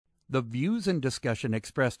The views and discussion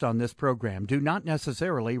expressed on this program do not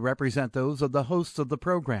necessarily represent those of the hosts of the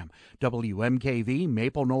program, WMKV,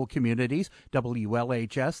 Maple Knoll Communities,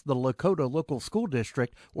 WLHS, the Lakota Local School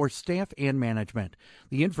District, or staff and management.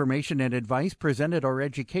 The information and advice presented are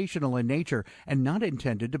educational in nature and not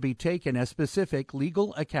intended to be taken as specific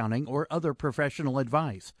legal, accounting, or other professional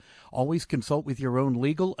advice. Always consult with your own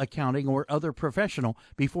legal, accounting, or other professional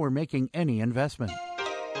before making any investment.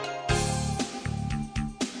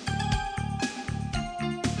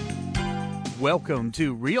 Welcome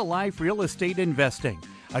to Real Life Real Estate Investing,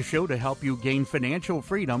 a show to help you gain financial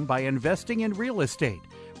freedom by investing in real estate.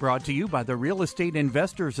 Brought to you by the Real Estate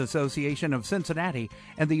Investors Association of Cincinnati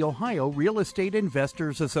and the Ohio Real Estate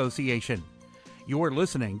Investors Association. You're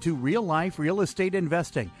listening to Real Life Real Estate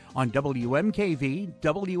Investing on WMKV,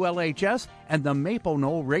 WLHS, and the Maple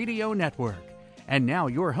Knoll Radio Network. And now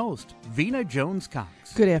your host, Vena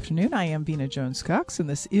Jones-Cox. Good afternoon. I am Vena Jones-Cox, and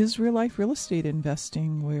this is Real Life Real Estate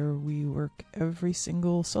Investing, where we work every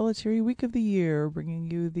single solitary week of the year,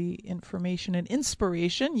 bringing you the information and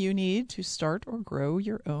inspiration you need to start or grow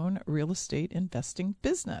your own real estate investing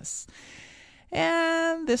business.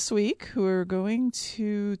 And this week, we're going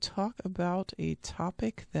to talk about a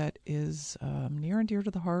topic that is near and dear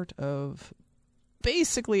to the heart of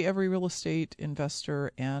basically every real estate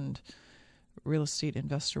investor and real estate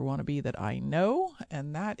investor wannabe that I know,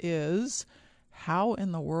 and that is, how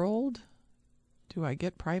in the world do I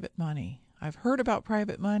get private money? I've heard about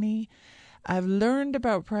private money. I've learned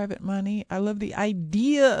about private money. I love the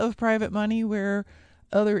idea of private money where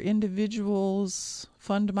other individuals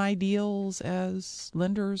fund my deals as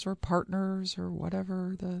lenders or partners or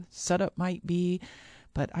whatever the setup might be.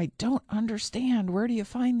 But I don't understand, where do you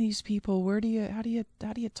find these people? How do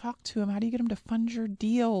you talk to them? How do you get them to fund your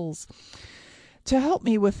deals? To help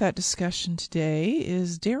me with that discussion today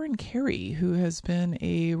is Darren Carey, who has been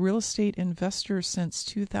a real estate investor since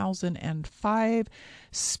 2005,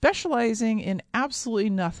 specializing in absolutely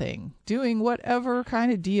nothing, doing whatever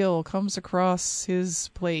kind of deal comes across his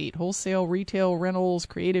plate, wholesale, retail, rentals,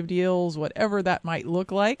 creative deals, whatever that might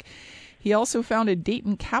look like. He also founded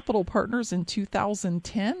Dayton Capital Partners in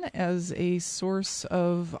 2010 as a source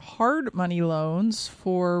of hard money loans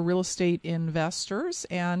for real estate investors,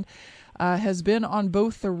 and has been on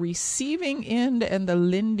both the receiving end and the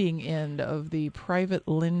lending end of the private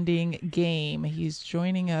lending game. He's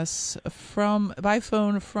joining us by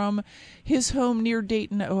phone from his home near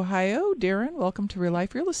Dayton, Ohio. Darren, welcome to Real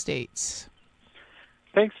Life Real Estate.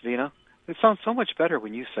 Thanks, Vena. It sounds so much better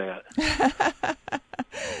when you say it.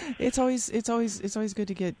 It's always good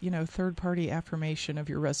to get, third-party affirmation of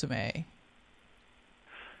your resume.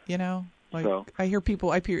 I hear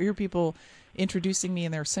people introducing me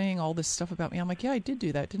and they're saying all this stuff about me. I'm like, yeah, I did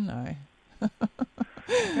do that, didn't I?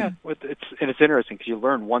 Yeah, it's interesting because you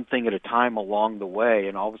learn one thing at a time along the way,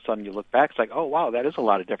 and all of a sudden you look back, it's like, oh, wow, that is a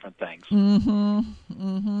lot of different things.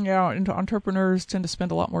 Yeah, and entrepreneurs tend to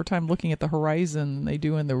spend a lot more time looking at the horizon than they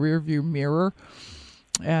do in the rearview mirror.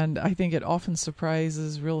 And I think it often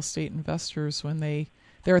surprises real estate investors when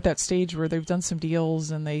they're at that stage where they've done some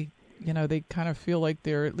deals and they kind of feel like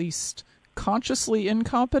they're at least consciously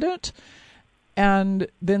incompetent. And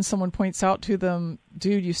then someone points out to them,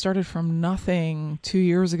 dude, you started from nothing 2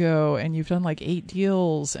 years ago and you've done like 8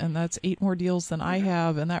 deals, and that's 8 more deals than I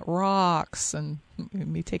have, and that rocks. And let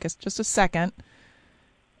me take us just a second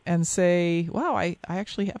and say, wow, I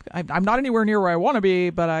actually have, I'm not anywhere near where I want to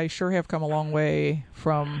be, but I sure have come a long way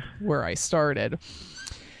from where I started.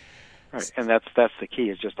 Right, and that's the key,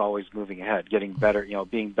 is just always moving ahead, getting better,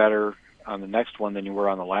 being better on the next one than you were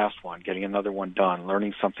on the last one, getting another one done,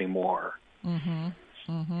 learning something more.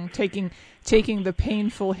 Taking the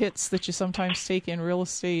painful hits that you sometimes take in real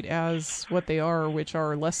estate as what they are, which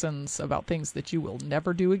are lessons about things that you will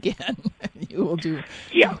never do again. You will do.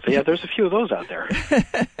 Yeah, there's a few of those out there.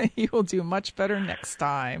 You will do much better next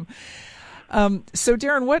time. So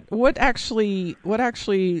Darren, what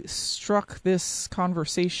actually struck this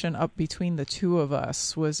conversation up between the two of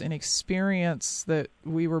us was an experience that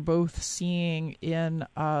we were both seeing in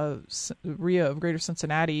RIA of Greater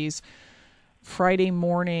Cincinnati's Friday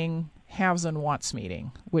morning Haves and Wants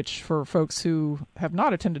meeting, which for folks who have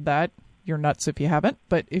not attended that, you're nuts if you haven't.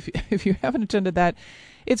 But if you haven't attended that,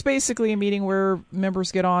 it's basically a meeting where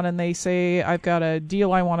members get on and they say, I've got a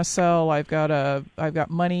deal I want to sell. I've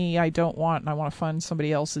got money I don't want, and I want to fund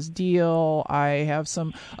somebody else's deal. I have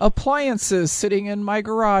some appliances sitting in my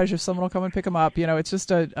garage if someone will come and pick them up. It's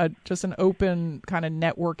just just an open kind of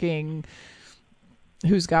networking,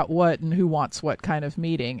 who's got what and who wants what kind of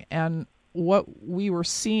meeting. And what we were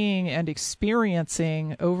seeing and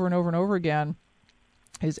experiencing over and over and over again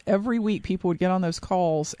is every week people would get on those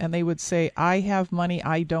calls and they would say, I have money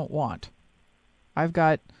I don't want. I've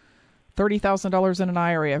got $30,000 in an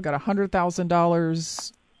IRA. I've got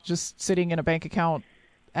 $100,000 just sitting in a bank account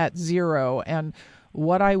at zero. And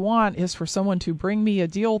what I want is for someone to bring me a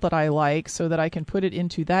deal that I like so that I can put it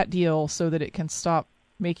into that deal so that it can stop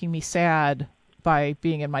making me sad by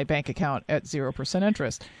being in my bank account at 0%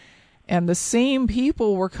 interest. And the same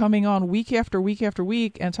people were coming on week after week after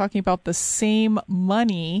week and talking about the same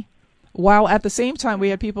money, while at the same time we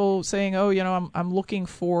had people saying, oh, I'm looking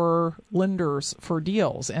for lenders for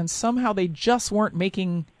deals. And somehow they just weren't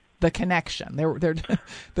making the connection. They're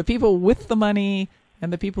the people with the money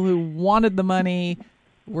and the people who wanted the money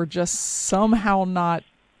were just somehow not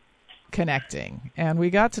connecting. And we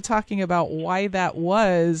got to talking about why that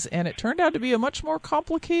was, and it turned out to be a much more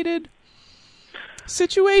complicated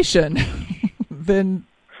situation than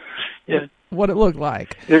what it looked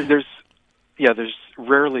like. There's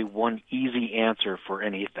rarely one easy answer for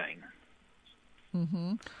anything.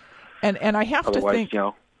 Mm-hmm. And I have Otherwise, to think.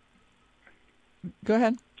 Go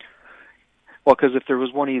ahead. Well, because if there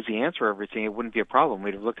was one easy answer for everything, it wouldn't be a problem.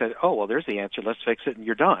 We'd have looked at it, oh, well, there's the answer. Let's fix it, and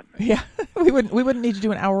you're done. Yeah, we wouldn't need to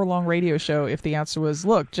do an hour-long radio show if the answer was,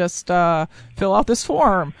 look, just fill out this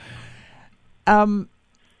form.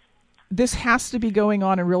 This has to be going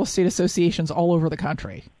on in real estate associations all over the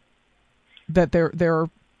country. That there are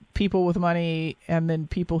people with money and then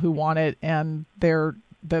people who want it, and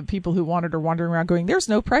the people who want it are wandering around going, there's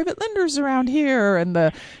no private lenders around here, and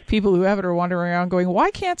the people who have it are wandering around going,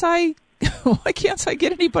 why can't I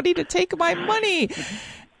get anybody to take my money?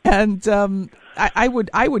 And I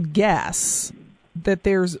would guess that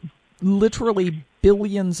there's literally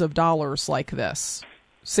billions of dollars like this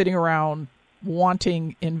sitting around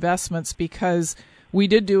wanting investments, because we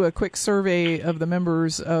did do a quick survey of the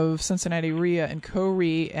members of Cincinnati REIA and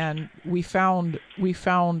CORE, and we found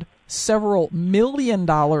several $1 million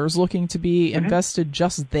looking to be invested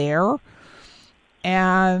just there.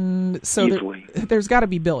 And so there's got to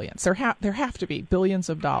be billions. There have to be billions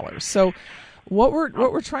of dollars. So what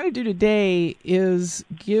we're trying to do today is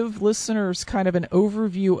give listeners kind of an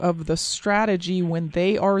overview of the strategy when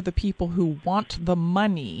they are the people who want the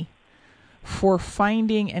money, for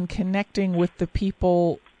finding and connecting with the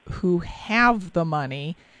people who have the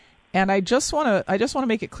money. And I just want to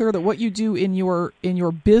make it clear that what you do in your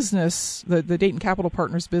business, the Dayton Capital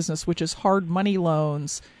Partners business, which is hard money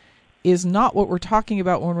loans, is not what we're talking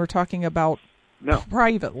about when we're talking about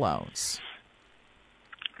private loans.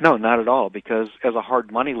 No, not at all, because as a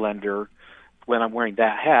hard money lender, when I'm wearing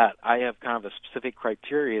that hat, I have kind of a specific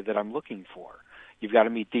criteria that I'm looking for. You've got to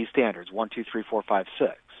meet these standards, 1, 2, 3, 4, 5,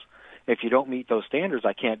 6. If you don't meet those standards,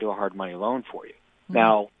 I can't do a hard money loan for you. Mm-hmm.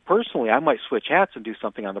 Now, personally, I might switch hats and do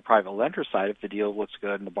something on the private lender side if the deal looks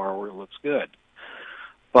good and the borrower looks good.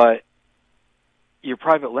 But your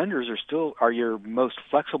private lenders are your most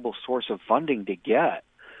flexible source of funding to get,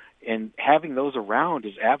 and having those around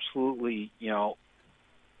is absolutely,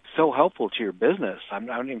 so helpful to your business. I'm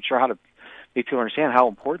not even sure how to make people understand how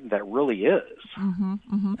important that really is. Mm-hmm,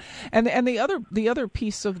 mm-hmm. And the other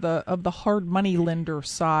piece of the hard money lender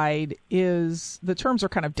side is the terms are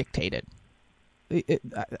kind of dictated.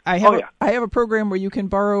 I have a program where you can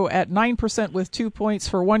borrow at 9% with 2 points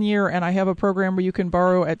for 1 year, and I have a program where you can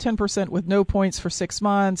borrow at 10% with no points for 6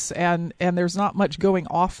 months, and there's not much going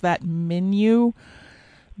off that menu.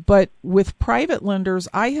 But with private lenders,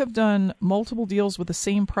 I have done multiple deals with the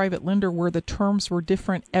same private lender where the terms were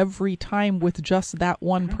different every time with just that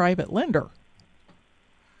one private lender.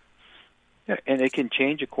 Yeah, and it can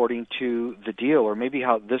change according to the deal, or maybe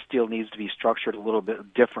how this deal needs to be structured a little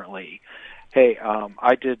bit differently. Hey,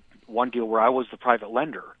 I did one deal where I was the private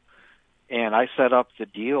lender, and I set up the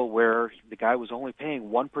deal where the guy was only paying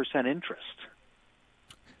 1% interest,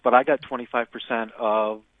 but I got 25%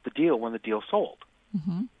 of the deal when the deal sold.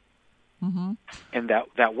 Mm-hmm. Mm-hmm. And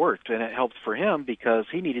that worked, and it helped for him because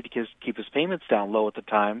he needed to keep his payments down low at the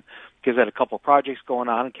time because he had a couple of projects going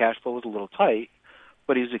on and cash flow was a little tight,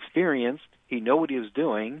 but he was experienced. He knew what he was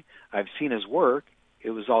doing. I've seen his work.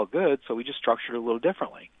 It was all good, so we just structured it a little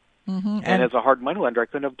differently. Mm-hmm. And as a hard money lender, I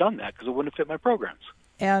couldn't have done that because it wouldn't have fit my programs.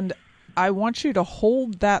 And I want you to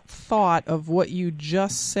hold that thought of what you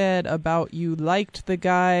just said about you liked the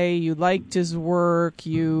guy, you liked his work,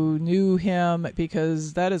 you knew him,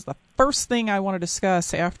 because that is the first thing I want to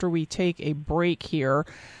discuss after we take a break here.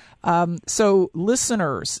 So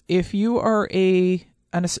listeners, if you are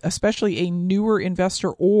especially a newer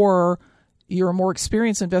investor, or you're a more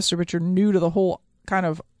experienced investor, but you're new to the whole kind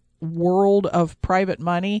of world of private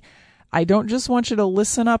money, I don't just want you to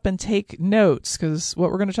listen up and take notes, because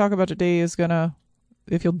what we're going to talk about today is going to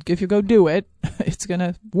if you'll go do it, it's going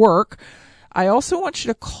to work. I also want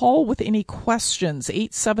you to call with any questions,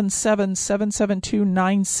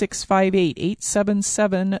 877-772-9658,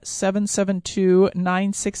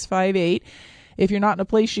 877-772-9658. If you're not in a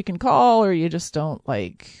place you can call, or you just don't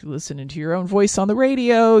like listening to your own voice on the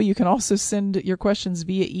radio, you can also send your questions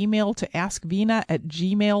via email to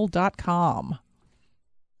askvina@gmail.com.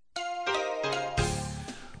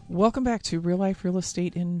 Welcome back to Real Life Real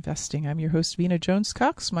Estate Investing. I'm your host, Vina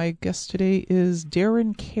Jones-Cox. My guest today is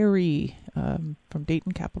Darren Carey from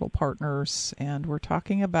Dayton Capital Partners, and we're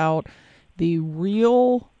talking about the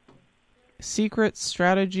real secret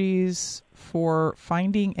strategies for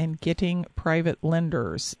finding and getting private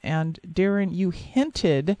lenders. And Darren, you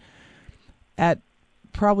hinted at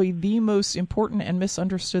probably the most important and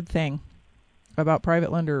misunderstood thing about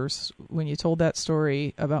private lenders when you told that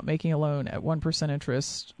story about making a loan at 1%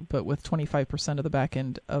 interest, but with 25% of the back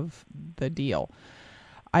end of the deal.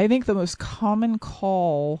 I think the most common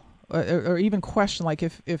call or even question, like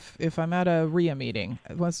if I'm at a RIA meeting,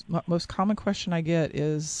 the most common question I get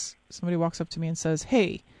is somebody walks up to me and says,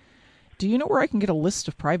 "Hey, do you know where I can get a list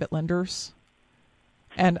of private lenders?"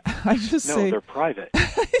 And I just say, "No, they're private."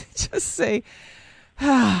 I just say,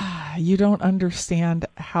 you don't understand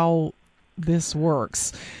how this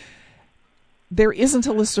works. There isn't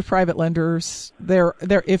a list of private lenders.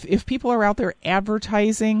 If people are out there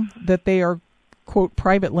advertising that they are, quote,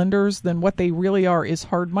 private lenders, then what they really are is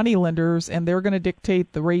hard money lenders, and they're going to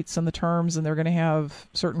dictate the rates and the terms, and they're going to have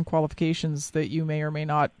certain qualifications that you may or may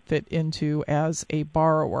not fit into as a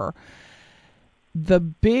borrower. The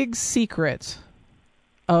big secret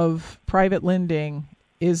of private lending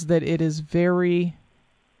is that it is very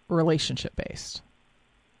relationship based.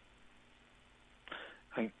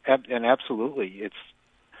 And absolutely, it's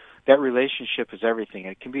that relationship is everything.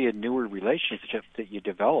 It can be a newer relationship that you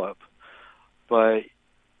develop, but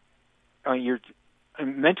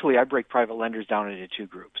mentally, I break private lenders down into two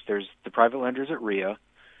groups. There's the private lenders at RIA,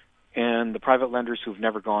 and the private lenders who've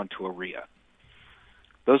never gone to a RIA.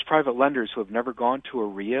 Those private lenders who have never gone to a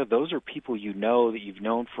RIA, those are people you know that you've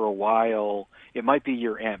known for a while. It might be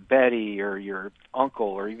your Aunt Betty or your uncle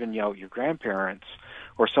or even your grandparents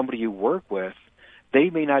or somebody you work with. They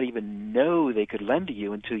may not even know they could lend to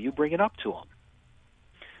you until you bring it up to them.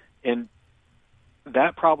 And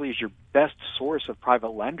that probably is your best source of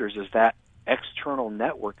private lenders, is that external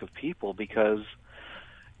network of people, because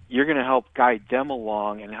you're going to help guide them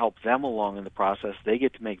along and help them along in the process. They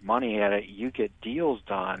get to make money at it. You get deals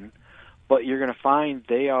done, but you're going to find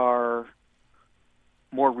they are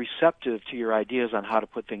more receptive to your ideas on how to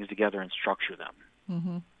put things together and structure them.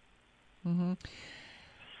 Mm-hmm. Mm-hmm.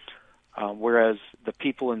 Whereas the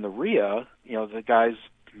people in the RIA, the guys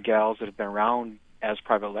and gals that have been around as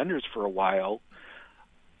private lenders for a while,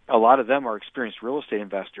 a lot of them are experienced real estate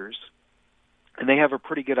investors, and they have a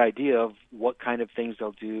pretty good idea of what kind of things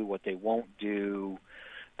they'll do, what they won't do.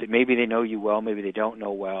 That maybe they know you well, maybe they don't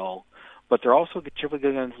know well, but they're also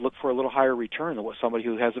typically going to look for a little higher return than what somebody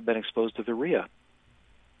who hasn't been exposed to the RIA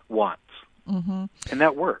wants. Mm-hmm. And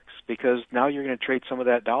that works, because now you're going to trade some of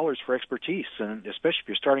that dollars for expertise, and especially if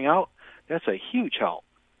you're starting out, that's a huge help.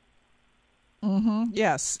 Mm-hmm.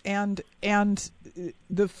 Yes, and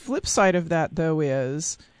the flip side of that, though,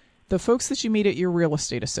 is the folks that you meet at your real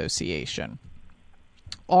estate association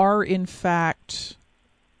are, in fact,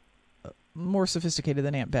 more sophisticated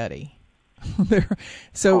than Aunt Betty.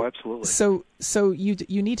 Absolutely. So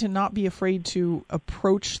you need to not be afraid to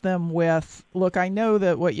approach them with, look, I know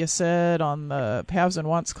that what you said on the Haves and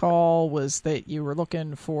Wants call was that you were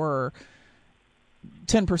looking for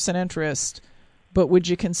 10% interest, but would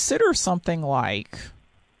you consider something like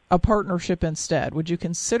a partnership instead? Would you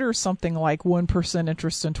consider something like 1%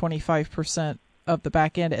 interest and 25% of the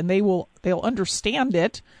back end? And they'll understand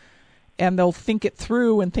it, and they'll think it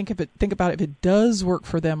through and think about if it does work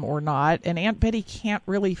for them or not. And Aunt Betty can't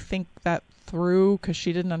really think that through because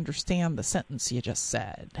she didn't understand the sentence you just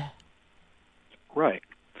said. Right.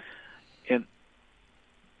 And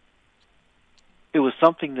it was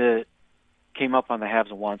something that came up on the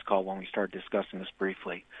Haves and Wants call when we started discussing this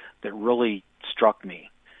briefly that really struck me.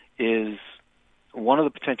 Is one of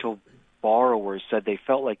the potential borrowers said they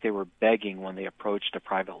felt like they were begging when they approached a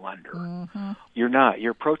private lender. Mm-hmm. You're not.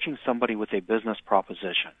 You're approaching somebody with a business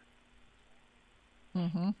proposition.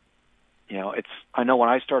 Mm-hmm. I know when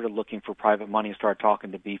I started looking for private money and started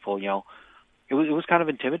talking to people, it was kind of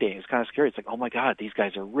intimidating. It was kind of scary. It's like, oh my God, these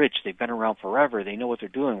guys are rich. They've been around forever. They know what they're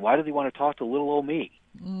doing. Why do they want to talk to little old me?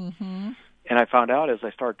 Mm-hmm. And I found out as I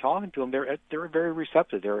started talking to them, they were very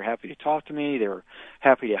receptive. They were happy to talk to me. They were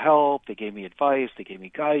happy to help. They gave me advice. They gave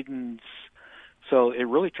me guidance. So it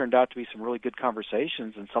really turned out to be some really good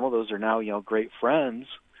conversations, and some of those are now, great friends.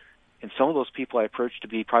 And some of those people I approached to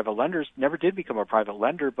be private lenders never did become a private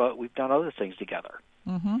lender, but we've done other things together.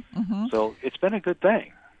 Mm-hmm, mm-hmm. So it's been a good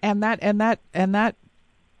thing. And that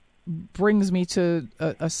brings me to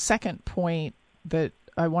a second point that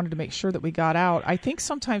I wanted to make sure that we got out. I think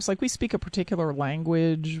sometimes, like, we speak a particular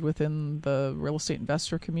language within the real estate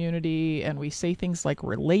investor community, and we say things like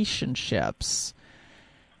relationships.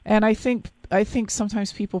 And I think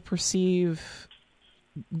sometimes people perceive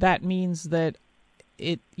that means that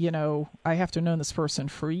I have to have known this person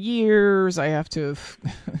for years. I have to have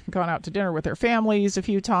gone out to dinner with their families a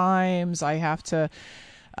few times. I have to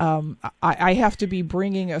be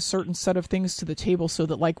bringing a certain set of things to the table so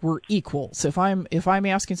that, like, we're equals. If I'm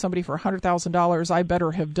asking somebody for $100,000, I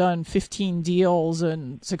better have done 15 deals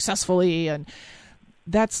and successfully. And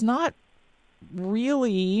that's not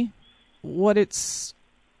really what it's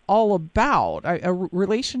all about. A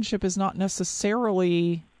relationship is not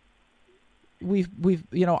necessarily.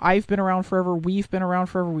 I've been around forever. We've been around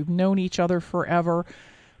forever. We've known each other forever.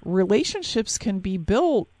 Relationships can be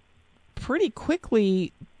built pretty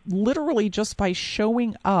quickly, literally just by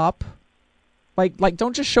showing up. Like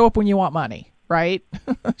don't just show up when you want money, right?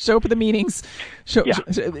 Show up at the meetings.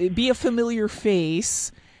 Be a familiar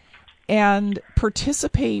face, and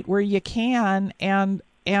participate where you can, and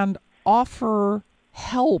offer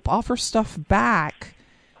help, offer stuff back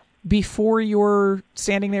before you're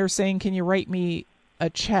standing there saying, "Can you write me a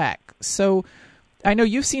check?" So I know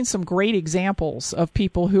you've seen some great examples of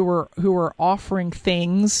people who are offering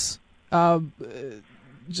things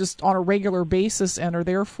just on a regular basis and are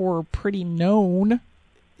therefore pretty known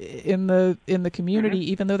in the community,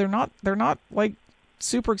 mm-hmm. even though they're not like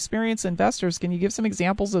super experienced investors. Can you give some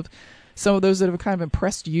examples of some of those that have kind of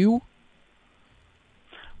impressed you?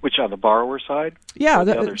 Which, on the borrower side? Yeah,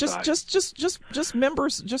 side? just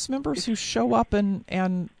members who show up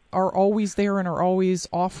and are always there and are always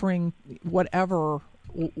offering whatever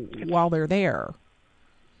while they're there.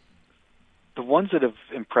 The ones that have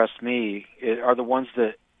impressed me are the ones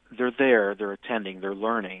that they're there, they're attending, they're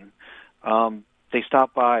learning. They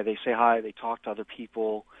stop by, they say hi, they talk to other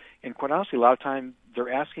people, and quite honestly, a lot of time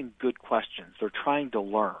they're asking good questions. They're trying to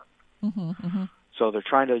learn. Mm-hmm, mm-hmm. So they're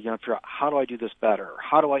trying to figure out, how do I do this better?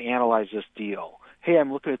 How do I analyze this deal? Hey,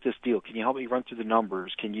 I'm looking at this deal. Can you help me run through the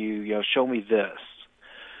numbers? Can you show me this?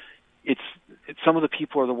 It's some of the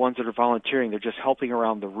people are the ones that are volunteering. They're just helping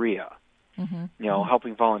around the RIA. Mm-hmm.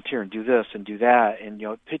 Helping volunteer and do this and do that, and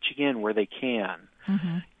pitching in where they can.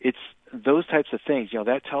 Mm-hmm. It's those types of things.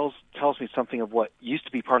 That tells me something of what used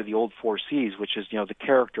to be part of the old 4 C's, which is the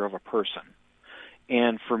character of a person.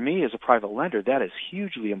 And for me as a private lender, that is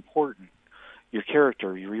hugely important. Your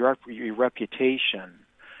character, your reputation,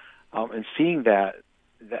 and seeing that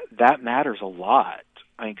matters a lot.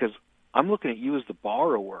 I mean, because I'm looking at you as the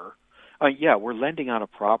borrower. We're lending on a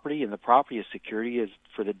property, and the property is security is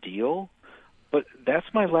for the deal, but that's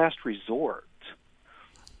my last resort.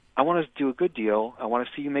 I want to do a good deal. I want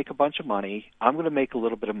to see you make a bunch of money. I'm going to make a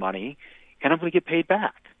little bit of money, and I'm going to get paid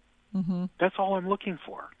back. Mm-hmm. That's all I'm looking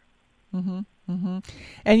for. Mm-hmm. Mm-hmm.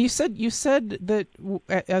 And you said that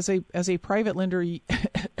as a private lender,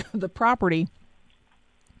 the property,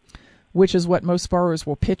 which is what most borrowers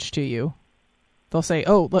will pitch to you, they'll say,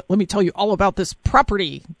 "Oh, let me tell you all about this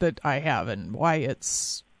property that I have and why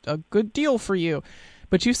it's a good deal for you."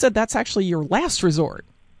 But you said that's actually your last resort.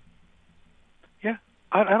 Yeah,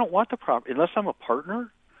 I don't want the property unless I'm a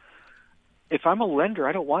partner. If I'm a lender,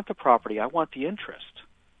 I don't want the property. I want the interest.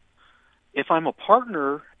 If I'm a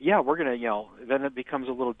partner, we're going to, then it becomes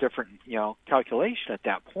a little different, calculation at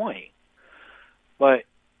that point. But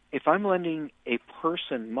if I'm lending a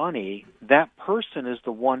person money, that person is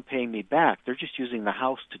the one paying me back. They're just using the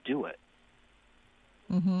house to do it.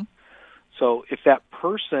 Mm-hmm. So if that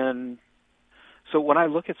person, so when I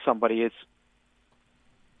look at somebody, it's,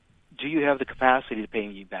 do you have the capacity to pay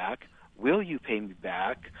me back? Will you pay me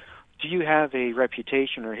back? Do you have a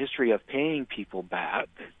reputation or history of paying people back?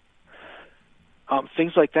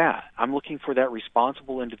 Things like that. I'm looking for that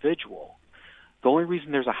responsible individual. The only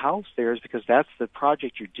reason there's a house there is because that's the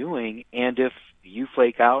project you're doing, and if you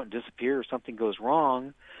flake out and disappear or something goes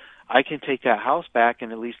wrong, I can take that house back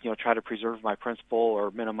and at least try to preserve my principal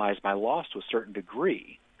or minimize my loss to a certain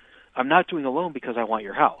degree. I'm not doing a loan because I want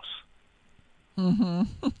your house. Mm-hmm.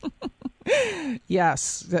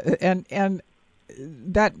 Yes, and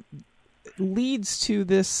that leads to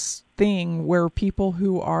this thing where people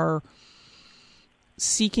who are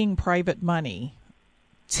seeking private money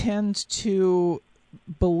tend to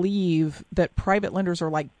believe that private lenders are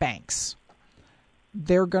like banks,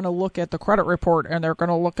 they're going to look at the credit report, and they're going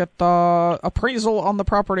to look at the appraisal on the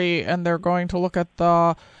property, and they're going to look at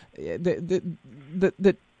the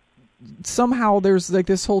somehow there's like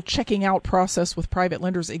this whole checking out process with private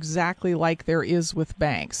lenders exactly like there is with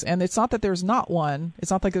banks. And it's not that there's not one. It's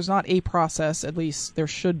not like there's not a process. At least there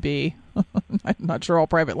should be. I'm not sure all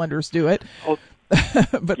private lenders do it. Oh,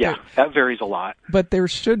 but yeah, that varies a lot. But there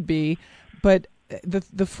should be. But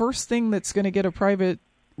the first thing that's going to get a private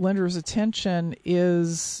lender's attention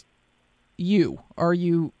is you. Are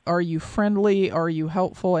you friendly? Are you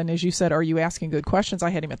helpful? And as you said, are you asking good questions? I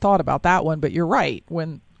hadn't even thought about that one, but you're right.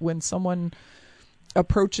 When someone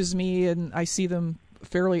approaches me, and I see them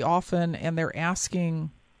fairly often, and they're asking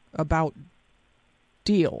about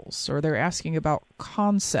deals, or they're asking about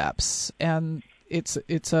concepts, and it's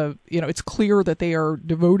clear that they are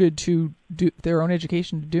devoted to their own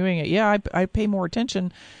education, to doing it. Yeah, I pay more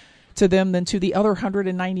attention to them than to the other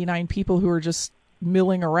 199 people who are just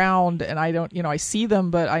milling around, and I see them,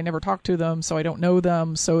 but I never talk to them, so I don't know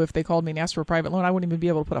them. So if they called me and asked for a private loan, I wouldn't even be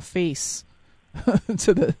able to put a face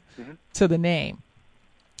to the name.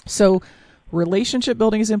 So relationship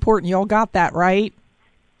building is important. Y'all got that, right?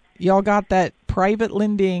 Y'all got that. Private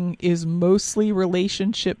lending is mostly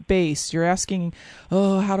relationship based. You're asking,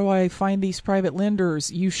 how do I find these private lenders?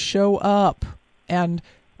 You show up, and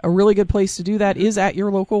a really good place to do that is at your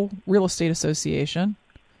local real estate association.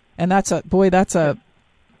 And that's an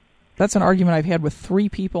argument I've had with 3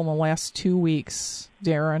 people in the last 2 weeks,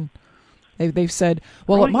 Darren. They've said,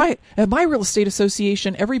 well, really? at my real estate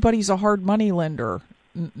association, everybody's a hard money lender.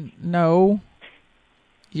 No,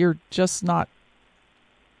 you're just not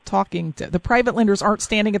talking to the private lenders. Aren't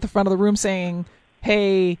standing at the front of the room saying,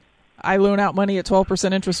 hey, I loan out money at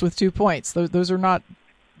 12% interest with 2 points. Those are not,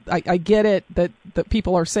 I get it that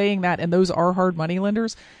people are saying that, and those are hard money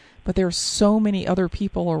lenders, but there's so many other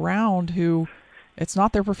people around who it's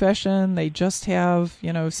not their profession. They just have,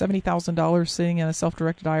 $70,000 sitting in a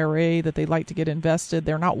self-directed IRA that they'd like to get invested.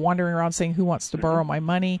 They're not wandering around saying, who wants to borrow my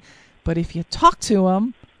money? But if you talk to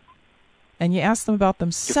them and you ask them about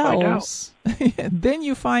themselves, then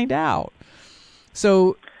you find out.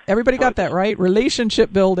 So everybody got that, right?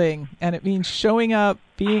 Relationship building, and it means showing up,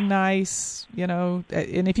 being nice,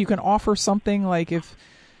 and if you can offer something, like if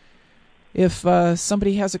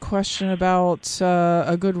somebody has a question about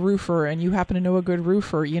a good roofer and you happen to know a good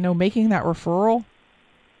roofer, making that referral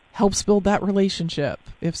helps build that relationship.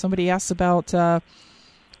 If somebody asks about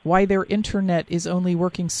why their internet is only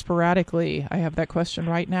working sporadically, I have that question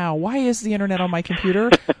right now. Why is the internet on my computer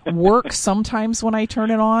work sometimes when I turn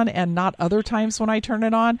it on and not other times when I turn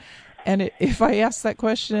it on? And if I asked that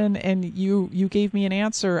question and you gave me an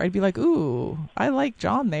answer, I'd be like, ooh, I like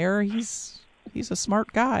John there. He's a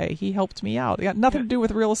smart guy. He helped me out. It got nothing to do with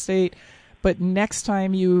real estate, but next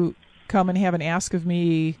time you come and have an ask of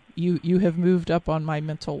me, you have moved up on my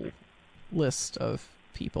mental list of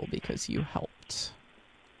people because you helped.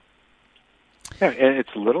 Yeah, and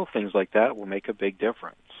it's little things like that will make a big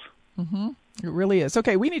difference. Mm-hmm. It really is.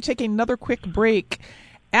 Okay, we need to take another quick break,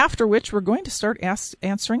 after which we're going to start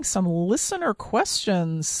answering some listener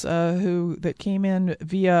questions that came in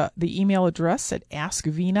via the email address at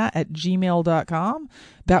askvina@gmail.com.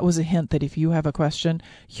 That was a hint that if you have a question,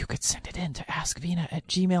 you could send it in to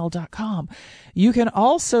askvina@gmail.com. You can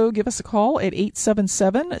also give us a call at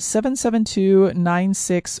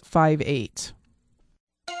 877-772-9658.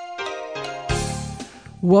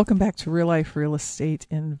 Welcome back to Real Life Real Estate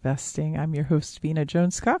Investing. I'm your host, Vina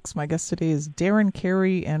Jones-Cox. My guest today is Darren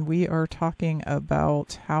Carey, and we are talking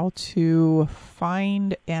about how to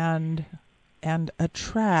find and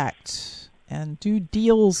attract and do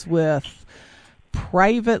deals with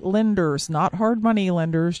private lenders, not hard money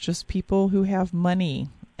lenders, just people who have money.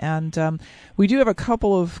 And we do have a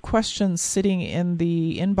couple of questions sitting in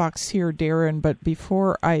the inbox here, Darren, but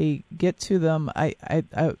before I get to them, I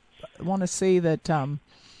want to say that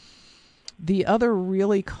the other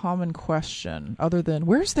really common question, other than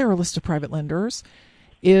where's there a list of private lenders,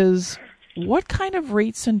 is what kind of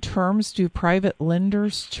rates and terms do private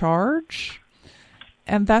lenders charge?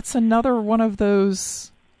 And that's another one of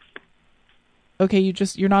those, okay,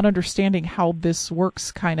 you're not understanding how this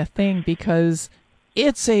works kind of thing, because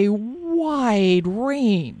it's a wide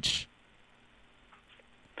range.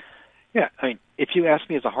 Yeah, I mean, if you ask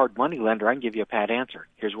me as a hard money lender, I can give you a pat answer.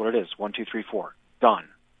 Here's what it is: 1, 2, 3, 4, done.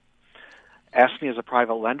 Ask me as a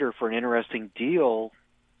private lender for an interesting deal,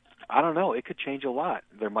 I don't know. It could change a lot.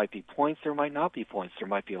 There might be points, there might not be points. There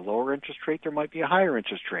might be a lower interest rate, there might be a higher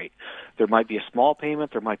interest rate. There might be a small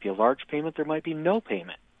payment, there might be a large payment, there might be no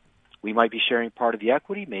payment. We might be sharing part of the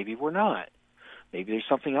equity, maybe we're not. Maybe there's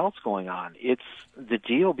something else going on. The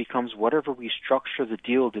deal becomes whatever we structure the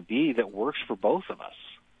deal to be that works for both of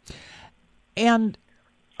us. And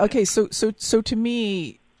okay, so to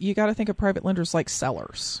me, you got to think of private lenders like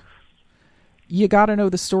sellers. You got to know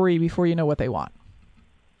the story before you know what they want.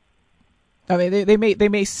 I mean, they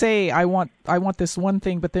may say I want this one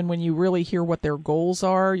thing, but then when you really hear what their goals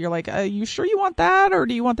are, you're like, you sure you want that, or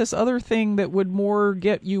do you want this other thing that would more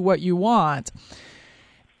get you what you want?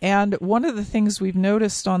 And one of the things we've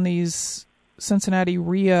noticed on these Cincinnati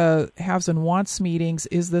REIA haves and wants meetings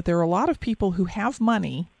is that there are a lot of people who have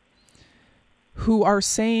money who are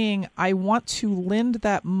saying, I want to lend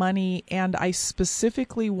that money, and I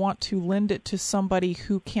specifically want to lend it to somebody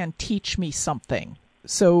who can teach me something.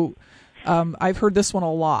 So I've heard this one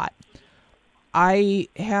a lot. My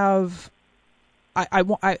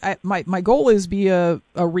goal is be a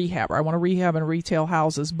rehabber. I want to rehab and retail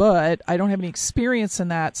houses, but I don't have any experience in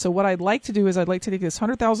that. So what I'd like to do is I'd like to take this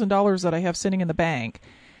 $100,000 that I have sitting in the bank,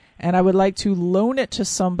 and I would like to loan it to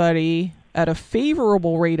somebody at a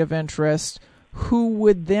favorable rate of interest who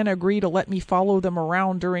would then agree to let me follow them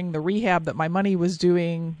around during the rehab that my money was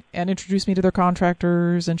doing and introduce me to their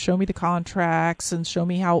contractors and show me the contracts and show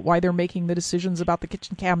me why they're making the decisions about the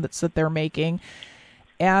kitchen cabinets that they're making.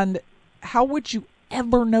 And how would you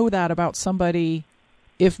ever know that about somebody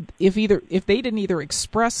if they didn't either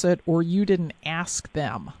express it or you didn't ask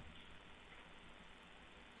them?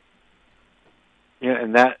 Yeah,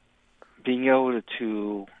 and that being able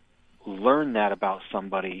to learn that about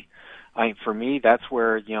somebody, for me, that's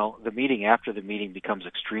where, the meeting after the meeting becomes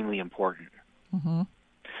extremely important. Mm-hmm.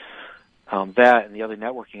 That and the other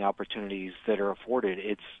networking opportunities that are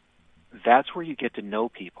afforded, that's where you get to know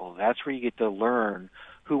people. That's where you get to learn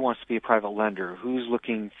who wants to be a private lender, who's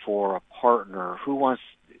looking for a partner, who wants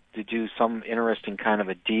to do some interesting kind of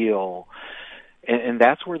a deal. And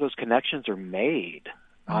that's where those connections are made.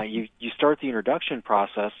 You start the introduction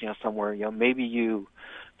process, somewhere, maybe you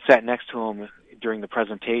sat next to them during the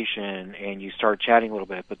presentation and you started chatting a little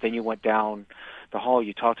bit, but then you went down the hall,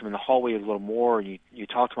 you talked to them in the hallway a little more, and you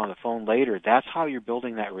talked to them on the phone later. That's how you're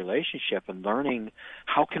building that relationship and learning,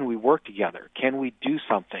 how can we work together? Can we do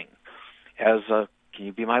something? Can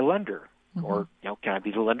you be my lender? Mm-hmm. Or, can I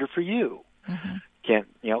be the lender for you? Mm-hmm.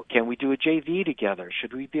 Can we do a JV together?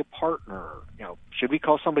 Should we be a partner? Should we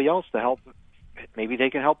call somebody else to help? Maybe they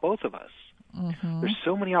can help both of us. Mm-hmm. There's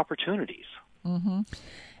so many opportunities. Mm-hmm.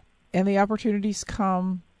 And the opportunities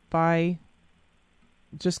come by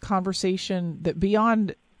just conversation that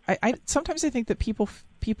beyond. Sometimes I think that people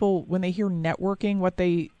when they hear networking, what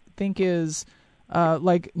they think is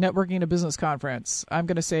like networking at a business conference. I'm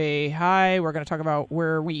going to say hi. We're going to talk about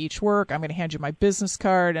where we each work. I'm going to hand you my business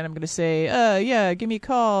card, and I'm going to say, yeah, give me a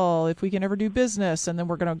call if we can ever do business, and then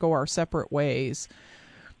we're going to go our separate ways.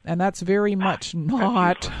 And that's very much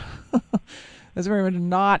not. That's very much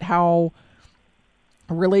not how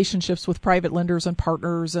relationships with private lenders and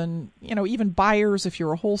partners and, even buyers, if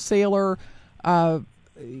you're a wholesaler,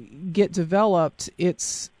 get developed.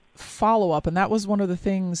 It's follow-up. And that was one of the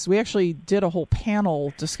things, we actually did a whole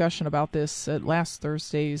panel discussion about this at last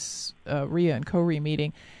Thursday's REIA and co-REIA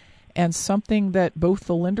meeting. And something that both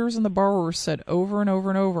the lenders and the borrowers said over and over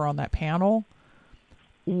and over on that panel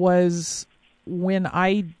was, when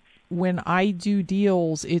I do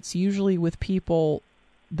deals, it's usually with people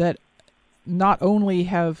that not only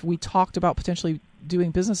have we talked about potentially doing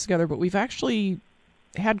business together, but we've actually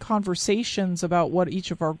had conversations about what each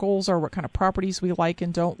of our goals are, what kind of properties we like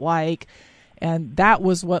and don't like. And that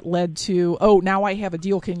was what led to, now I have a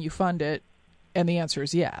deal, can you fund it? And the answer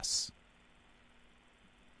is yes.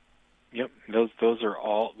 Yep, those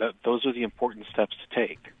are the important steps to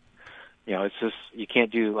take. It's just, you can't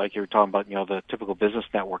do, like you were talking about, the typical business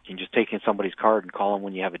networking, just taking somebody's card and calling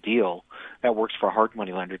when you have a deal. That works for a hard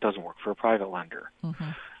money lender. It doesn't work for a private lender. Mm-hmm.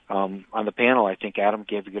 On the panel, I think Adam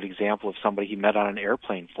gave a good example of somebody he met on an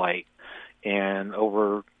airplane flight, and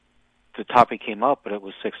the topic came up, but it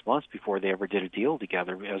was 6 months before they ever did a deal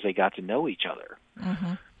together as they got to know each other.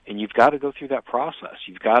 Mm-hmm. And you've got to go through that process.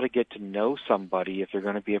 You've got to get to know somebody if they're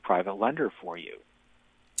going to be a private lender for you.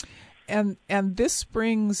 And this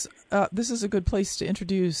brings, this is a good place to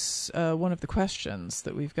introduce one of the questions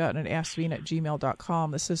that we've gotten at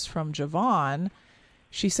askveen@gmail.com. This is from Javon.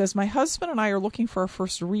 She says, my husband and I are looking for our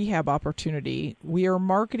first rehab opportunity. We are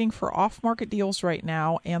marketing for off-market deals right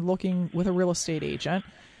now and looking with a real estate agent.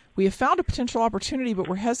 We have found a potential opportunity, but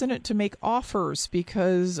we're hesitant to make offers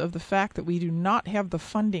because of the fact that we do not have the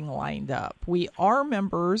funding lined up. We are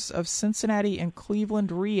members of Cincinnati and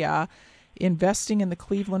Cleveland REIA, investing in the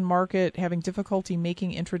Cleveland market, having difficulty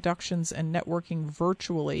making introductions and networking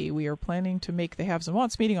virtually. We are planning to make the Haves and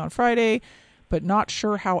Wants meeting on Friday, but not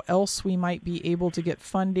sure how else we might be able to get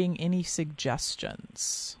funding. Any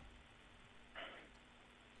suggestions?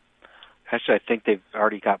 Actually, I think they've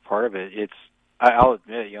already got part of it. I'll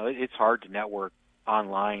admit, it's hard to network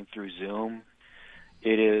online through Zoom.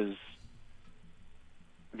 It is,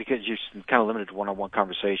 because you're kind of limited to one-on-one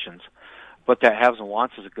conversations. But that haves and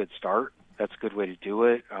wants is a good start. That's a good way to do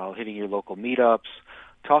it. Hitting your local meetups,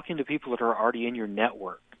 talking to people that are already in your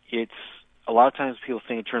network. It's a lot of times people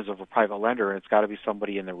think in terms of a private lender, and it's got to be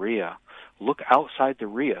somebody in the RIA. Look outside the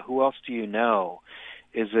RIA. Who else do you know?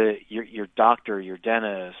 Is it your doctor, your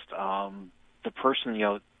dentist, the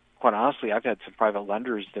person? Quite honestly, I've had some private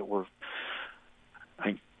lenders that were.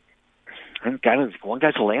 One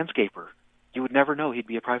guy's a landscaper. You would never know he'd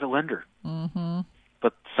be a private lender. Mm-hmm.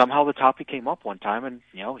 But somehow the topic came up one time, and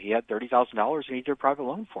he had $30,000 and he did a private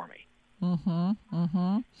loan for me. Mm-hmm.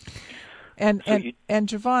 Mm-hmm. And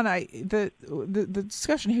Javon, the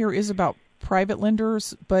discussion here is about private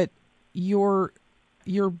lenders, but your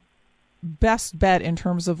best bet in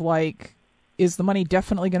terms of is the money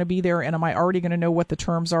definitely going to be there, and am I already going to know what the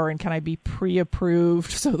terms are, and can I be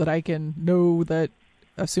pre-approved so that I can know that,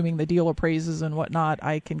 assuming the deal appraises and whatnot,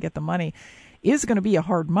 I can get the money, is going to be a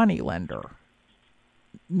hard money lender.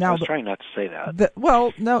 Now, I was trying not to say that.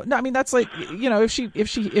 No. I mean, that's if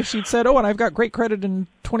she'd said, "Oh, and I've got great credit and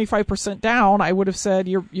 25% down," I would have said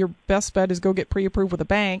your best bet is go get pre-approved with a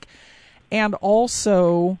bank, and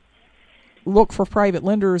also look for private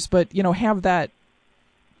lenders, but have that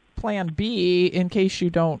plan B in case you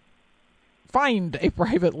don't find a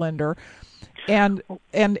private lender. And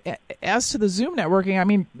as to the Zoom networking, I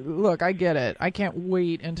mean, look, I get it. I can't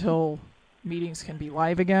wait until meetings can be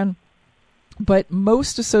live again. But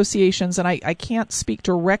most associations, and I can't speak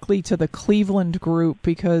directly to the Cleveland group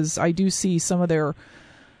because I do see some of their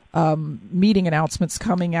meeting announcements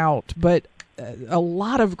coming out, but a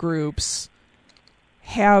lot of groups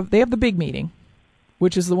have the big meeting,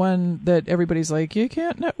 which is the one that everybody's like, you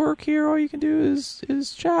can't network here, all you can do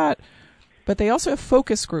is chat. But they also have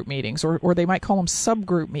focus group meetings, or they might call them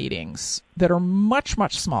subgroup meetings, that are much,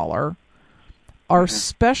 much smaller. Our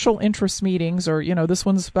special interest meetings are, this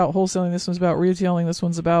one's about wholesaling, this one's about retailing, this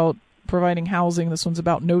one's about providing housing, this one's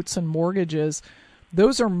about notes and mortgages.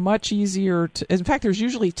 Those are much easier to, in fact, there's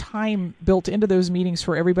usually time built into those meetings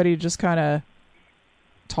for everybody to just kind of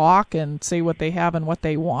talk and say what they have and what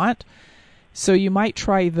they want. So you might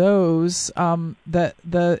try those.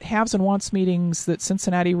 The haves and wants meetings that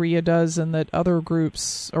Cincinnati RIA does and that other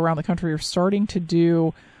groups around the country are starting to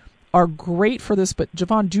do are great for this. But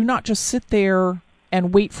Javon, do not just sit there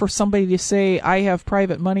and wait for somebody to say, I have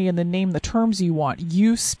private money, and then name the terms you want.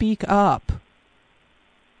 You speak up.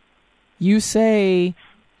 You say,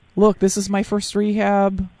 look, this is my first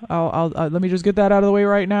rehab. I'll let me just get that out of the way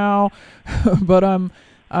right now. But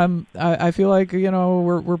I feel like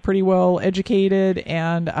we're pretty well educated,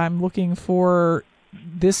 and I'm looking for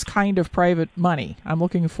this kind of private money. I'm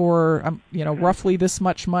looking for roughly this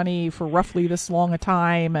much money for roughly this long a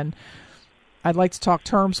time, and I'd like to talk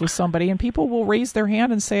terms with somebody. And people will raise their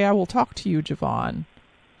hand and say, I will talk to you, Javon.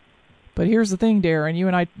 But here's the thing, Darren. You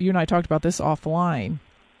and I talked about this offline.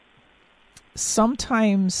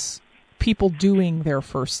 Sometimes people doing their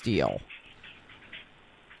first deal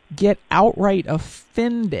get outright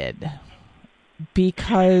offended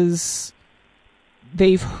because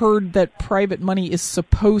they've heard that private money is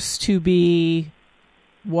supposed to be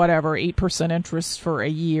 8% interest for a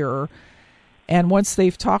year. And once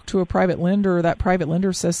they've talked to a private lender, that private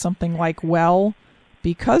lender says something like, well,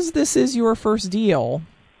 because this is your first deal,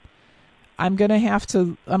 I'm going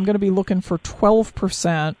to be looking for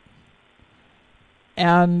 12%,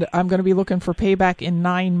 and I'm going to be looking for payback in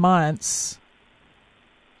 9 months.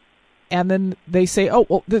 And then they say, oh,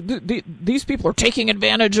 well, these people are taking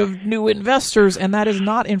advantage of new investors, and that is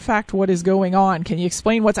not, in fact, what is going on. Can you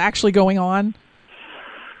explain what's actually going on?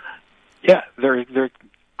 Yeah,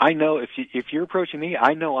 I know if you're approaching me,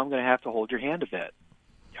 I know I'm going to have to hold your hand a bit.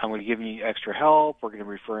 I'm going to give you extra help. We're going to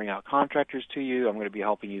be referring out contractors to you. I'm going to be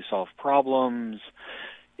helping you solve problems.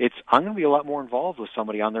 I'm going to be a lot more involved with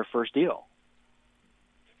somebody on their first deal.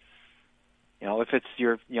 If it's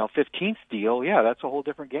your 15th deal, yeah, that's a whole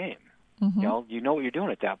different game. Mm-hmm. You know what you're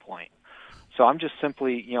doing at that point. So I'm just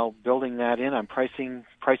simply, building that in. I'm pricing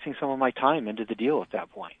some of my time into the deal at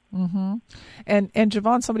that point. Mm-hmm. And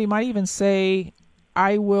Javon, somebody might even say,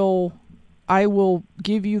 I will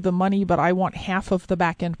give you the money, but I want half of the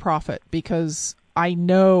back end profit because I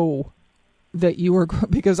know that you are,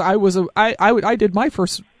 because I did my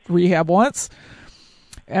first rehab once,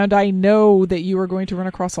 and I know that you are going to run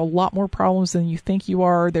across a lot more problems than you think you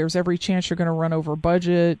are. There's every chance you're going to run over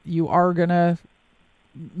budget. You are going to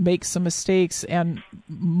make some mistakes, and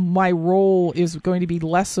my role is going to be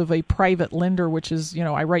less of a private lender, which is,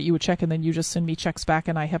 I write you a check and then you just send me checks back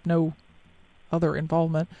and I have no other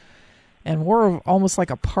involvement. And we're almost like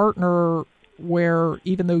a partner where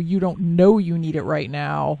even though you don't know you need it right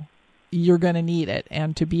now, you're going to need it.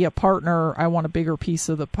 And to be a partner, I want a bigger piece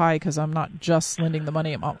of the pie because I'm not just lending the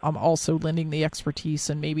money. I'm also lending the expertise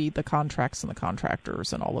and maybe the contracts and the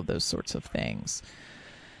contractors and all of those sorts of things.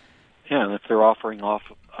 Yeah, and if they're offering off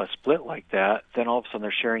a split like that, then all of a sudden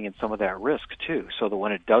they're sharing in some of that risk too. So that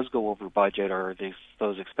when it does go over budget or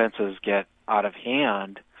those expenses get out of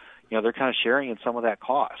hand, they're kind of sharing in some of that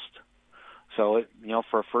cost. So,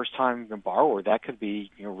 for a first-time borrower, that could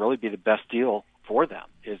be, really be the best deal for them,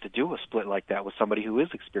 is to do a split like that with somebody who is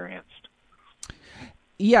experienced.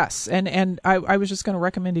 Yes, and I was just going to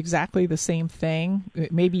recommend exactly the same thing.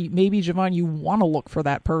 Maybe Javon, you want to look for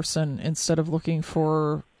that person instead of looking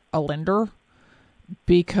for a lender,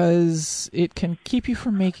 because it can keep you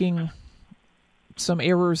from making some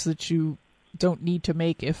errors that you don't need to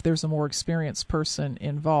make if there's a more experienced person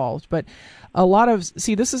involved. But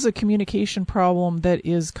this is a communication problem that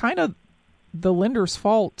is kind of the lender's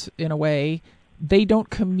fault in a way. They don't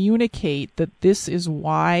communicate that this is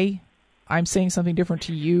why I'm saying something different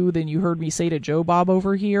to you than you heard me say to Joe Bob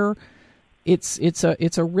over here. It's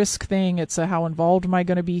a risk thing. It's a how involved am I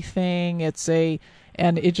going to be thing.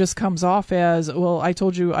 And it just comes off as, well, I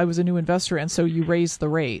told you I was a new investor, and so you raised the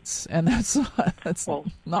rates, and that's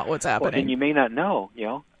not what's happening. Well, and you may not know.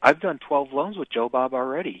 I've done 12 loans with Joe Bob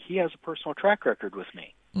already. He has a personal track record with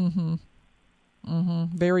me. Mm-hmm.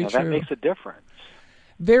 Mm-hmm. Very true. That makes a difference.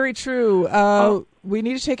 Very true. We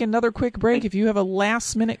need to take another quick break. If you have a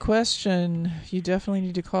last-minute question, you definitely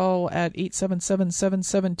need to call at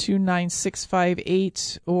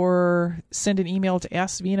 877-772-9658 or send an email to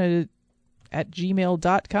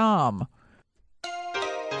askvina@gmail.com.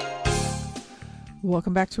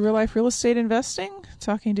 Welcome back to Real Life Real Estate Investing.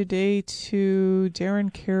 Talking today to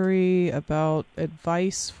Darren Carey about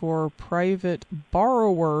advice for private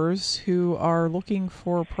borrowers who are looking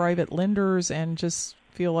for private lenders and just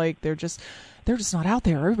feel like they're just not out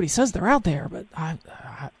there. Everybody says they're out there, but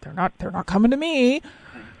they're not coming to me.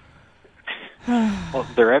 Well,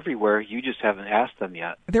 they're everywhere. You just haven't asked them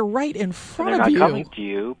yet. They're right in front of you. They're not coming to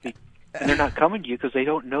you. And they're not coming to you because they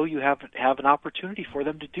don't know you have an opportunity for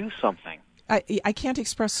them to do something. I can't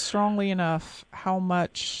express strongly enough how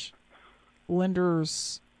much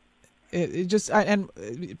lenders,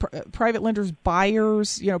 private lenders,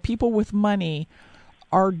 buyers, people with money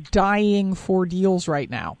are dying for deals right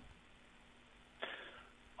now.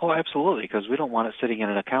 Oh, absolutely, because we don't want it sitting in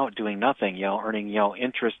an account doing nothing, earning,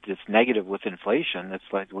 interest that's negative with inflation. It's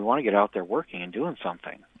like we want to get out there working and doing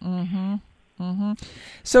something. Mm-hmm. Mm-hmm.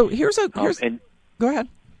 So here's go ahead.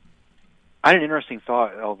 I had an interesting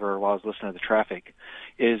thought over while I was listening to the traffic.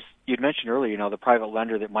 Is you'd mentioned earlier, the private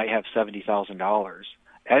lender that might have $70,000.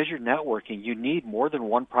 As you're networking, you need more than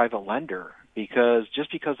one private lender, because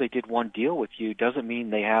just because they did one deal with you doesn't mean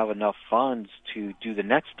they have enough funds to do the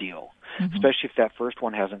next deal, mm-hmm. especially if that first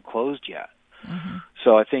one hasn't closed yet. Mm-hmm.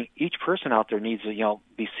 So I think each person out there needs to,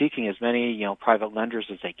 be seeking as many, private lenders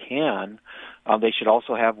as they can. They should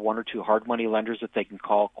also have one or two hard money lenders that they can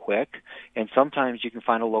call quick. And sometimes you can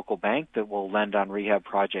find a local bank that will lend on rehab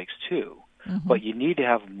projects too. Mm-hmm. But you need to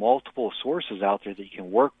have multiple sources out there that you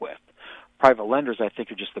can work with. Private lenders, I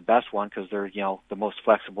think, are just the best one because they're, the most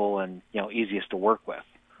flexible and, easiest to work with.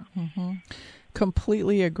 Mm-hmm.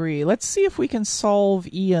 Completely agree. Let's see if we can solve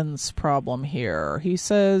Ian's problem here. He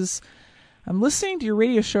says, I'm listening to your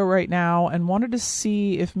radio show right now and wanted to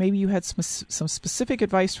see if maybe you had some specific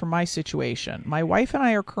advice for my situation. My wife and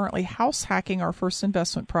I are currently house hacking our first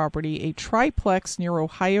investment property, a triplex near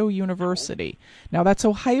Ohio University. Now, that's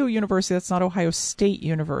Ohio University. That's not Ohio State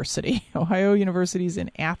University. Ohio University is in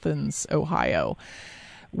Athens, Ohio.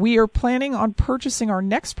 We are planning on purchasing our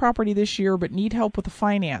next property this year, but need help with the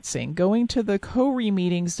financing. Going to the CORE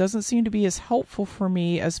meetings doesn't seem to be as helpful for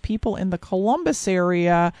me as people in the Columbus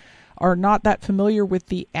area are not that familiar with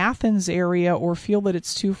the Athens area or feel that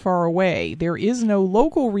it's too far away. There is no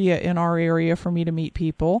local RIA in our area for me to meet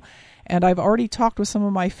people, and I've already talked with some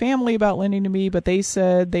of my family about lending to me, but they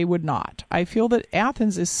said they would not. I feel that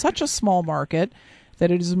Athens is such a small market that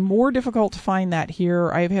it is more difficult to find that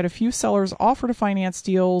here. I have had a few sellers offer to finance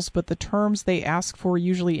deals, but the terms they ask for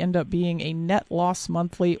usually end up being a net loss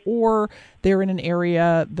monthly, or they're in an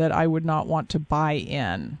area that I would not want to buy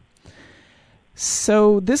in.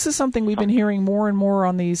 So this is something we've been hearing more and more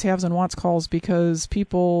on these haves and wants calls because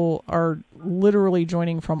people are literally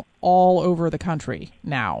joining from all over the country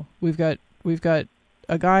now. We've got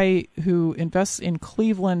a guy who invests in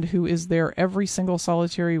Cleveland who is there every single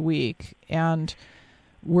solitary week, and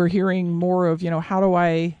we're hearing more of, how do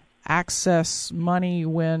I access money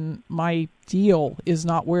when my deal is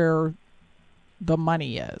not where the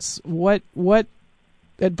money is? What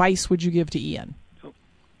advice would you give to Ian?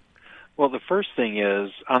 Well, the first thing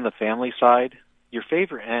is, on the family side, your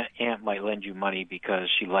favorite aunt might lend you money because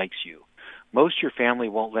she likes you. Most of your family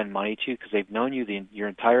won't lend money to you because they've known you your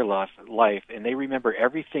entire life, and they remember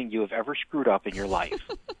everything you have ever screwed up in your life.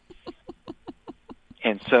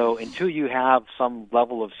 And so until you have some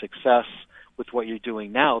level of success with what you're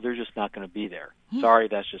doing now, they're just not going to be there. Sorry,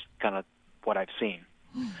 that's just kind of what I've seen.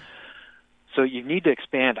 So you need to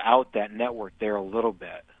expand out that network there a little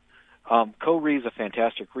bit. CORE is a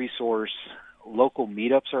fantastic resource. Local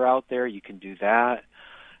meetups are out there. You can do that.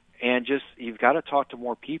 And you've got to talk to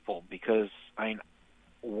more people because,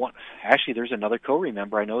 actually, there's another CORE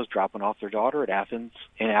member I know is dropping off their daughter in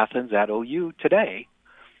Athens at OU today.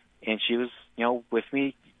 And she was, with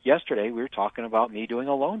me yesterday. We were talking about me doing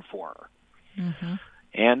a loan for her. Mm-hmm.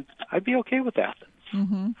 And I'd be okay with Athens.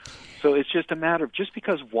 Mm-hmm. So it's just a matter of, just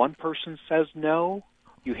because one person says no,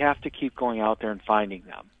 you have to keep going out there and finding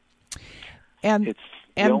them. And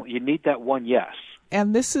you need that one yes.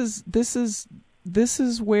 And this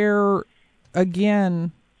is where,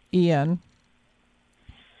 again, Ian,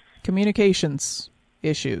 communications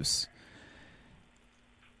issues.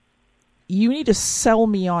 You need to sell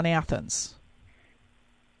me on Athens.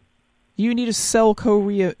 You need to sell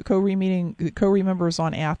CORE members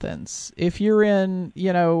on Athens. If you're in,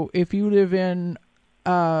 if you live in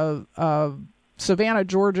Savannah,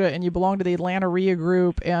 Georgia, and you belong to the Atlanta RIA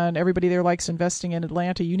group, and everybody there likes investing in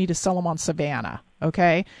Atlanta, you need to sell them on Savannah.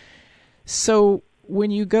 Okay, so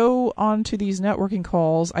when you go onto these networking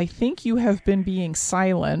calls, I think you have been being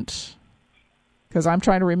silent, because I'm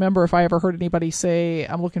trying to remember if I ever heard anybody say,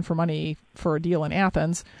 I'm looking for money for a deal in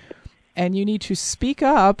Athens. And you need to speak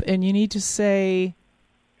up, and you need to say,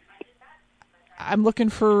 I'm looking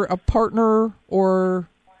for a partner or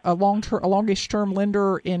a longish-term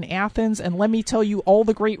lender in Athens, and let me tell you all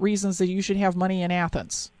the great reasons that you should have money in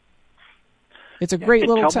Athens. It's a great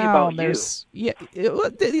little town. There's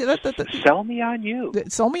sell me on you.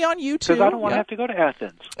 Sell me on you too. Because I don't want to have to go to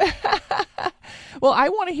Athens. Well, I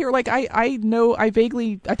want to hear. I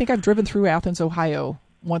think I've driven through Athens, Ohio,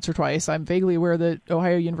 once or twice. I'm vaguely aware that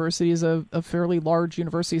Ohio University is a fairly large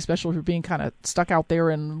university, especially for being kind of stuck out there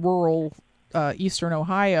in rural eastern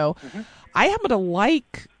Ohio. Mm-hmm. I happen to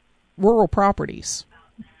like rural properties.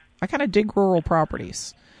 I kind of dig rural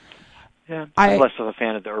properties. Yeah, I'm less of a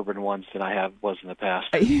fan of the urban ones than I was in the past.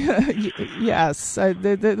 Yes,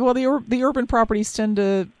 the urban properties tend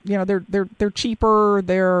to, they're cheaper.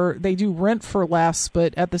 They do rent for less,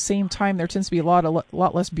 but at the same time, there tends to be a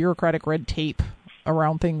lot less bureaucratic red tape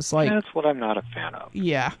around things like. That's what I'm not a fan of.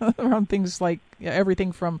 Yeah, around things like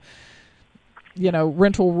everything from,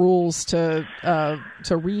 rental rules to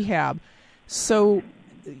rehab. So,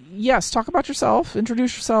 yes, talk about yourself,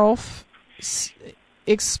 introduce yourself,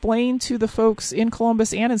 explain to the folks in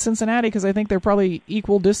Columbus and in Cincinnati, because I think they're probably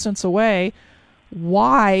equal distance away,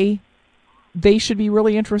 why they should be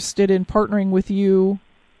really interested in partnering with you.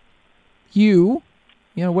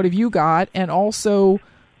 What have you got? And also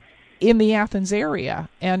in the Athens area,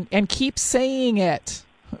 and keep saying it,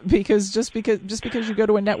 because just because you go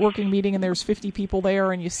to a networking meeting and there's 50 people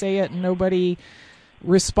there and you say it and nobody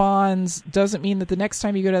responds doesn't mean that the next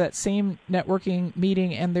time you go to that same networking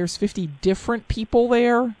meeting and there's 50 different people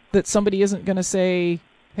there, that somebody isn't going to say,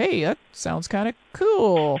 hey, that sounds kind of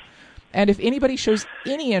cool. And if anybody shows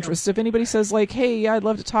any interest, if anybody says like, hey, I'd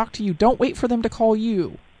love to talk to you, don't wait for them to call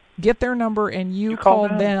you. Get their number and you call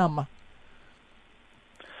them.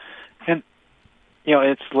 And,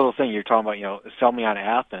 it's a little thing you're talking about, sell me on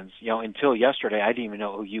Athens. Until yesterday, I didn't even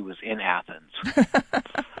know OU was in Athens.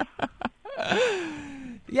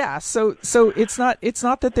 Yeah, so it's not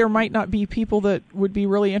that there might not be people that would be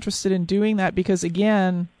really interested in doing that, because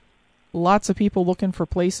again, lots of people looking for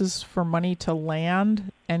places for money to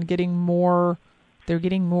land and they're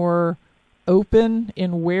getting more open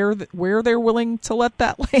in where they're willing to let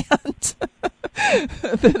that land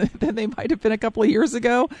than they might have been a couple of years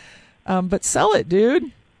ago. But sell it,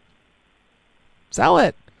 dude. Sell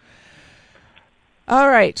it. All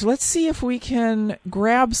right, let's see if we can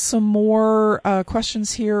grab some more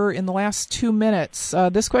questions here in the last 2 minutes.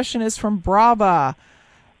 This question is from Brava.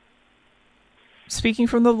 Speaking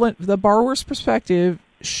from the borrower's perspective,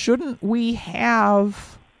 shouldn't we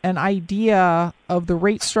have an idea of the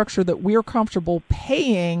rate structure that we're comfortable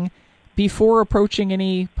paying before approaching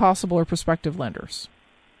any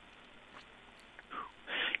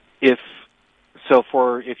So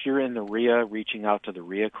if you're in the RIA, reaching out to the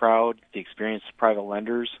RIA crowd, the experienced private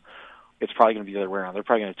lenders, it's probably going to be the other way around. They're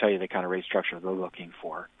probably going to tell you the kind of rate structure they're looking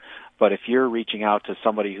for. But if you're reaching out to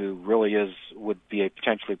somebody who really would be a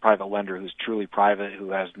potentially private lender who's truly private,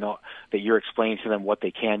 who has that you're explaining to them what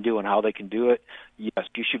they can do and how they can do it, yes,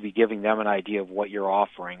 you should be giving them an idea of what you're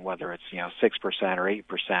offering, whether it's 6% or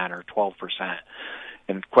 8% or 12%.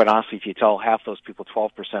 And quite honestly, if you tell half those people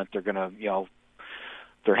 12%, they're going to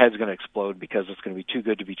their head's going to explode because it's going to be too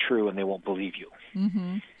good to be true, and they won't believe you.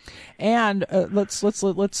 Mm-hmm. And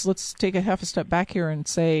let's take a half a step back here and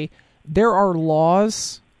say there are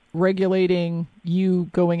laws regulating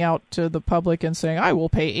you going out to the public and saying, I will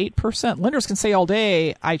pay 8%. Lenders can say all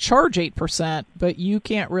day, I charge 8%, but you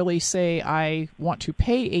can't really say, I want to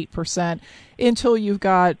pay 8% until you've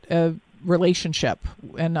got a relationship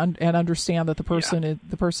and understand that the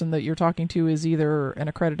person that you're talking to is either an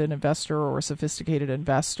accredited investor or a sophisticated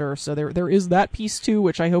investor. So there is that piece too,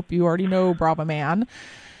 which I hope you already know, Brava Man.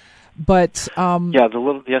 But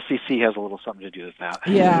the SEC has a little something to do with that.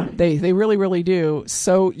 Yeah, they really, really do.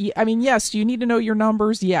 So I mean, yes, do you need to know your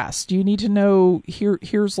numbers? Yes. Do you need to know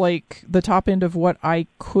here's like the top end of what I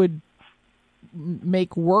could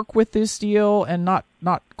make work with this deal and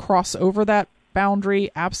not cross over that boundary?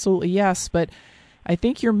 Absolutely, yes. But I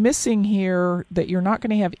think you're missing here that you're not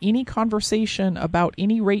going to have any conversation about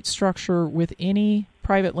any rate structure with any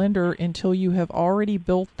private lender until you have already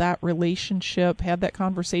built that relationship, had that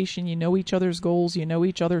conversation, you know each other's goals, you know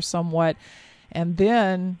each other somewhat, and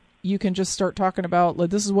then you can just start talking about,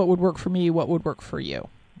 this is what would work for me, what would work for you.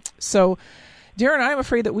 So, Darren, I'm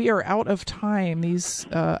afraid that we are out of time. These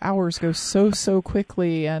hours go so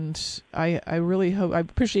quickly, and I really hope, I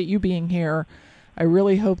appreciate you being here. I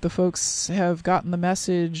really hope the folks have gotten the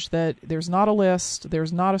message that there's not a list,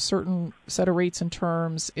 there's not a certain set of rates and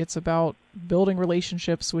terms. It's about building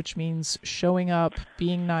relationships, which means showing up,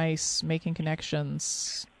 being nice, making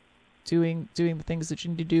connections, doing the things that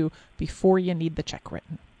you need to do before you need the check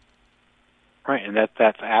written. Right, and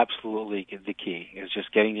that's absolutely the key, is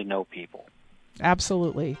just getting to know people.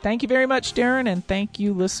 Absolutely. Thank you very much, Darren, and thank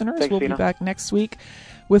you, listeners. Thanks, we'll Tina. Be back next week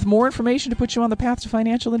with more information to put you on the path to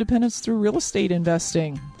financial independence through real estate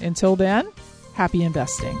investing. Until then, happy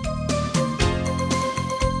investing.